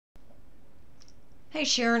Hey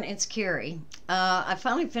Sharon, it's Carrie. I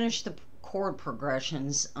finally finished the chord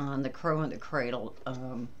progressions on The Crow and the Cradle.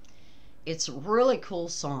 It's a really cool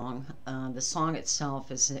song. The song itself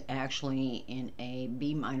is actually in a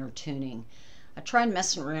B minor tuning. I tried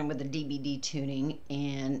messing around with the DBD tuning,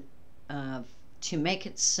 and to make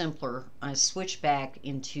it simpler, I switched back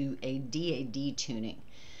into a DAD tuning.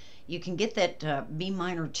 You can get that B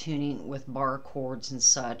minor tuning with bar chords and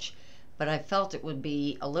such, but I felt it would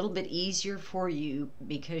be a little bit easier for you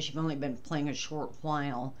because you've only been playing a short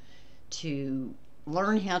while to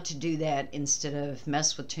learn how to do that instead of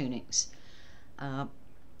mess with tunings. Uh,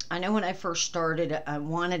 I know when I first started, I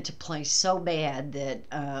wanted to play so bad that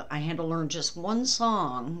I had to learn just one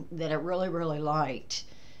song that I really, really liked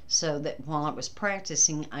so that while I was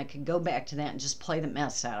practicing, I could go back to that and just play the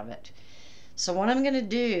mess out of it. So what I'm going to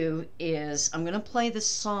do is I'm going to play the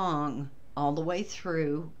song all the way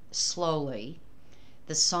through slowly.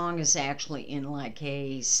 The song is actually in like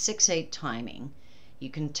a 6/8 timing. You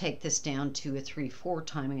can take this down to a 3/4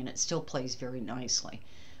 timing and it still plays very nicely.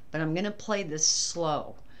 But I'm going to play this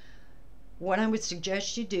slow. What I would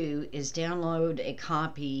suggest you do is download a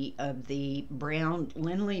copy of the Brown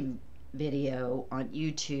Lindley video on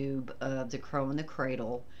YouTube of The Crow and the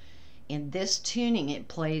Cradle. In this tuning, it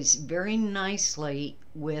plays very nicely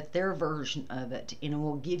with their version of it, and it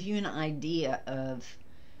will give you an idea of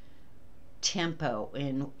tempo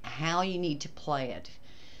and how you need to play it.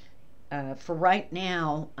 For right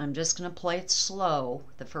now, I'm just going to play it slow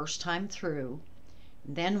the first time through.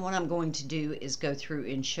 Then what I'm going to do is go through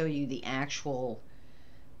and show you the actual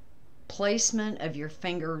placement of your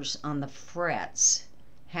fingers on the frets,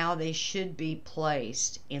 how they should be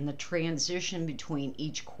placed, and the transition between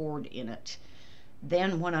each chord in it.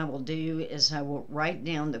 Then what I will do is I will write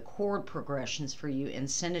down the chord progressions for you and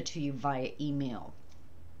send it to you via email.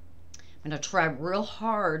 I'm going to try real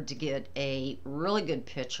hard to get a really good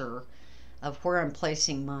picture of where I'm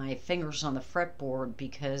placing my fingers on the fretboard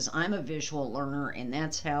because I'm a visual learner and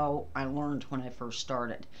that's how I learned when I first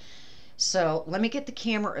started. So let me get the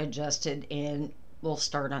camera adjusted and we'll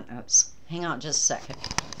start on those. Hang on just a second.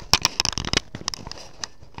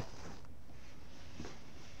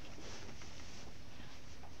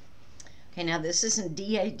 Okay, now this is in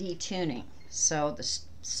DAD tuning. So the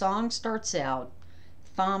song starts out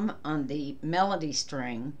thumb on the melody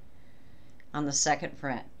string on the 2nd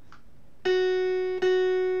fret.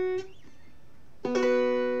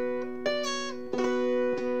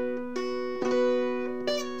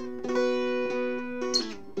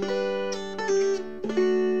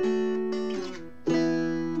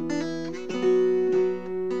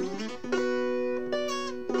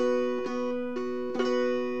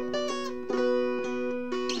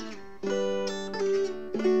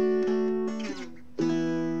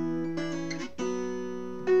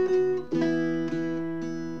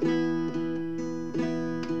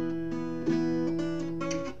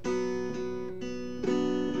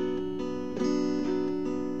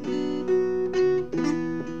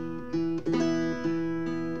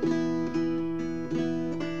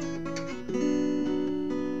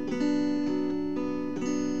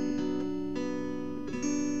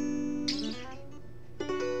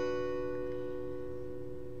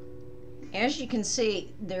 As you can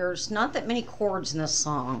see, there's not that many chords in this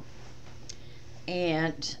song,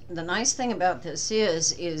 and the nice thing about this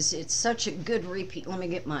is it's such a good repeat. Let me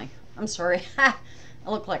get my, I'm sorry, I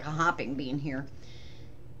look like a hopping bean here.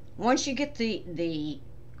 Once you get the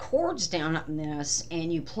chords down on this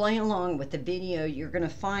and you play along with the video, you're going to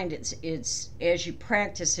find it's as you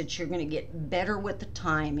practice it, you're going to get better with the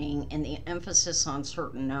timing and the emphasis on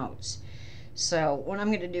certain notes. So what I'm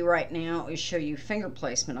going to do right now is show you finger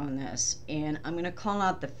placement on this, and I'm going to call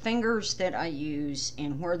out the fingers that I use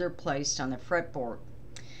and where they're placed on the fretboard.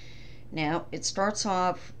 Now it starts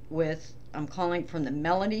off with, I'm calling from the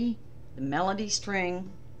melody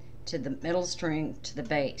string to the middle string to the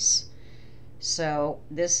bass. So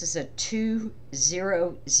this is a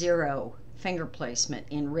 2-0-0 finger placement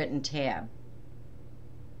in written tab.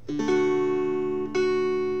 And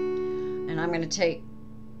I'm going to take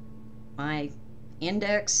my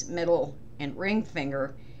index, middle, and ring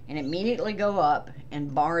finger and immediately go up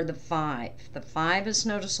and bar the 5. The 5 is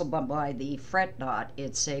noticeable by the fret dot.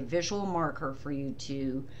 It's a visual marker for you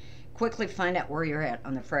to quickly find out where you're at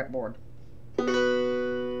on the fretboard.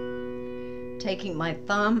 Taking my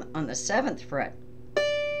thumb on the 7th fret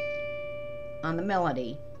on the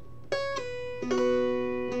melody,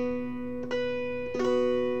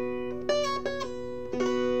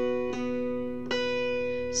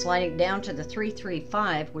 sliding down to the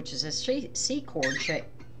 3-3-5, which is a C chord shape,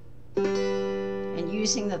 and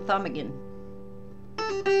using the thumb again.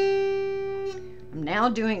 I'm now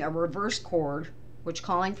doing a reverse chord, which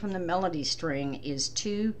calling from the melody string is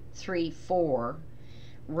 2, 3, 4,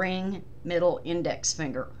 ring, middle, index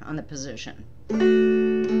finger on the position.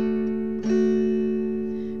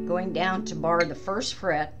 Going down to bar the first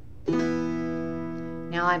fret.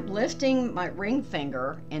 Now I'm lifting my ring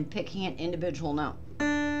finger and picking an individual note.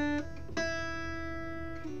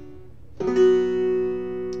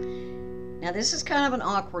 Now this is kind of an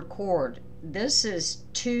awkward chord. This is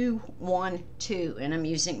 2, 1, 2, and I'm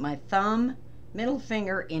using my thumb, middle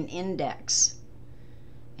finger, and index.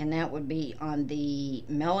 And that would be on the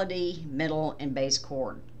melody, middle, and bass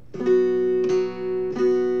chord.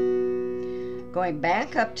 Going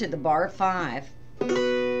back up to the bar 5.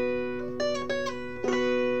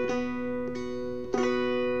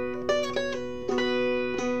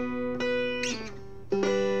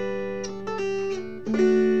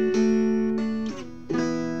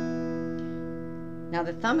 Now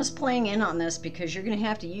the thumb is playing in on this because you're going to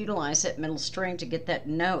have to utilize that middle string to get that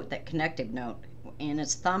note, that connective note. And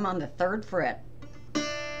it's thumb on the 3rd fret.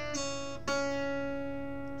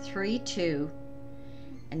 3, 2.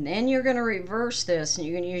 And then you're going to reverse this, and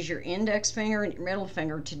you're going to use your index finger and your middle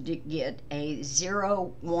finger to get a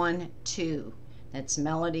 0, 1, 2. That's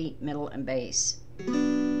melody, middle, and bass.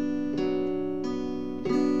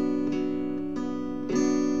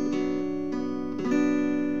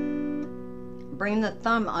 Bring the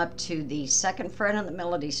thumb up to the 2nd fret on the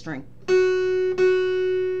melody string.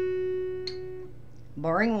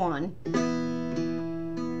 Barring 1.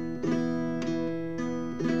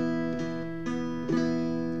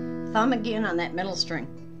 Thumb again on that middle string.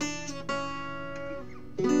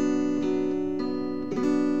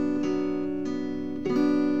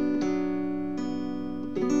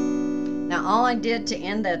 Now all I did to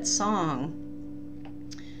end that song,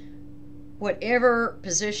 whatever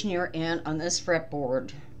position you're in on this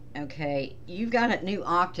fretboard, okay, you've got a new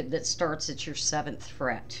octave that starts at your 7th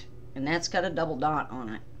fret, and that's got a double dot on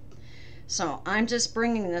it. So I'm just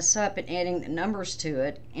bringing this up and adding the numbers to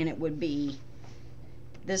it, and it would be,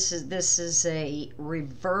 this is a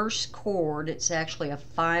reverse chord. It's actually a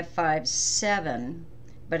 5, 5, 7,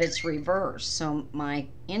 but it's reversed. So my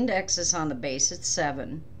index is on the bass at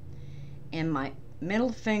 7, and my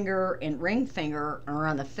middle finger and ring finger are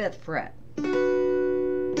on the 5th fret.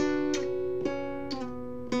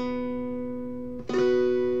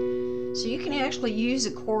 So you can actually use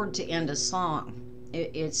a chord to end a song.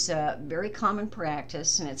 It's a very common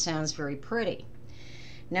practice, and it sounds very pretty.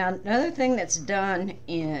 Now, another thing that's done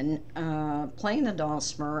in playing the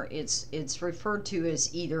dulcimer, it's referred to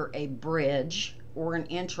as either a bridge or an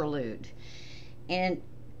interlude. And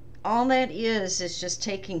all that is just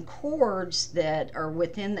taking chords that are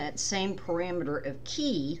within that same parameter of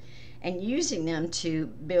key and using them to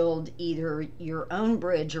build either your own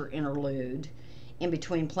bridge or interlude in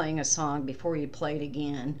between playing a song before you play it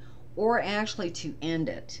again, or actually to end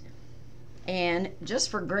it. And just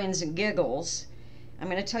for grins and giggles, I'm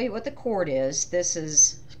going to tell you what the chord is. This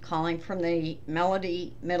is calling from the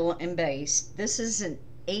melody, middle, and bass. This is an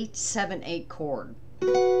 8, 7, 8 chord.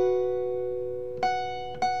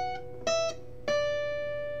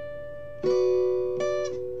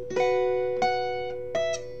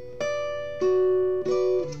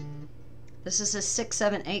 This is a 6,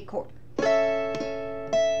 7, 8 chord.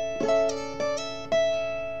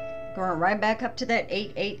 Going right back up to that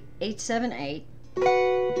 8, 8, 8, 7, 8.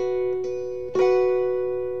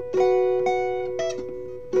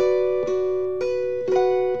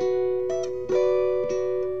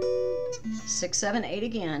 Six, 7, 8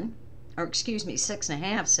 again, or excuse me,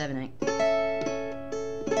 6.5, 7, 8.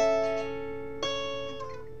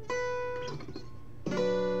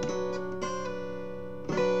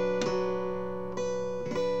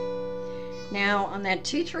 Now on that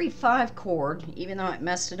 2, 3, 5 chord, even though I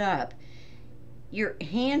messed it up, your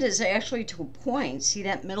hand is actually to a point. See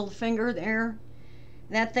that middle finger there?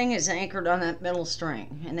 That thing is anchored on that middle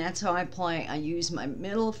string, and that's how I play. I use my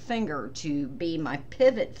middle finger to be my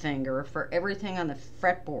pivot finger for everything on the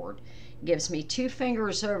fretboard. It gives me 2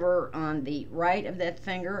 fingers over on the right of that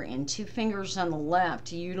finger and 2 fingers on the left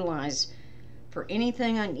to utilize for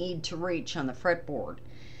anything I need to reach on the fretboard.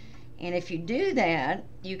 And if you do that,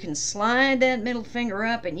 you can slide that middle finger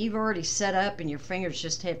up, and you've already set up, and your fingers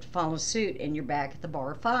just have to follow suit, and you're back at the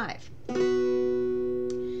bar 5.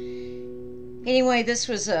 Anyway, this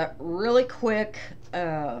was a really quick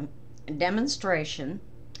demonstration.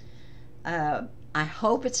 I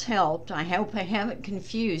hope it's helped. I hope I haven't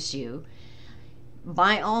confused you.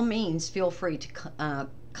 By all means, feel free to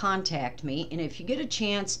contact me. And if you get a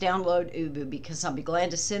chance, download Ubu, because I'll be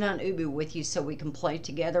glad to sit on Ubu with you so we can play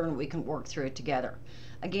together and we can work through it together.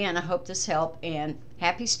 Again, I hope this helped, and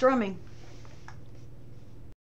happy strumming.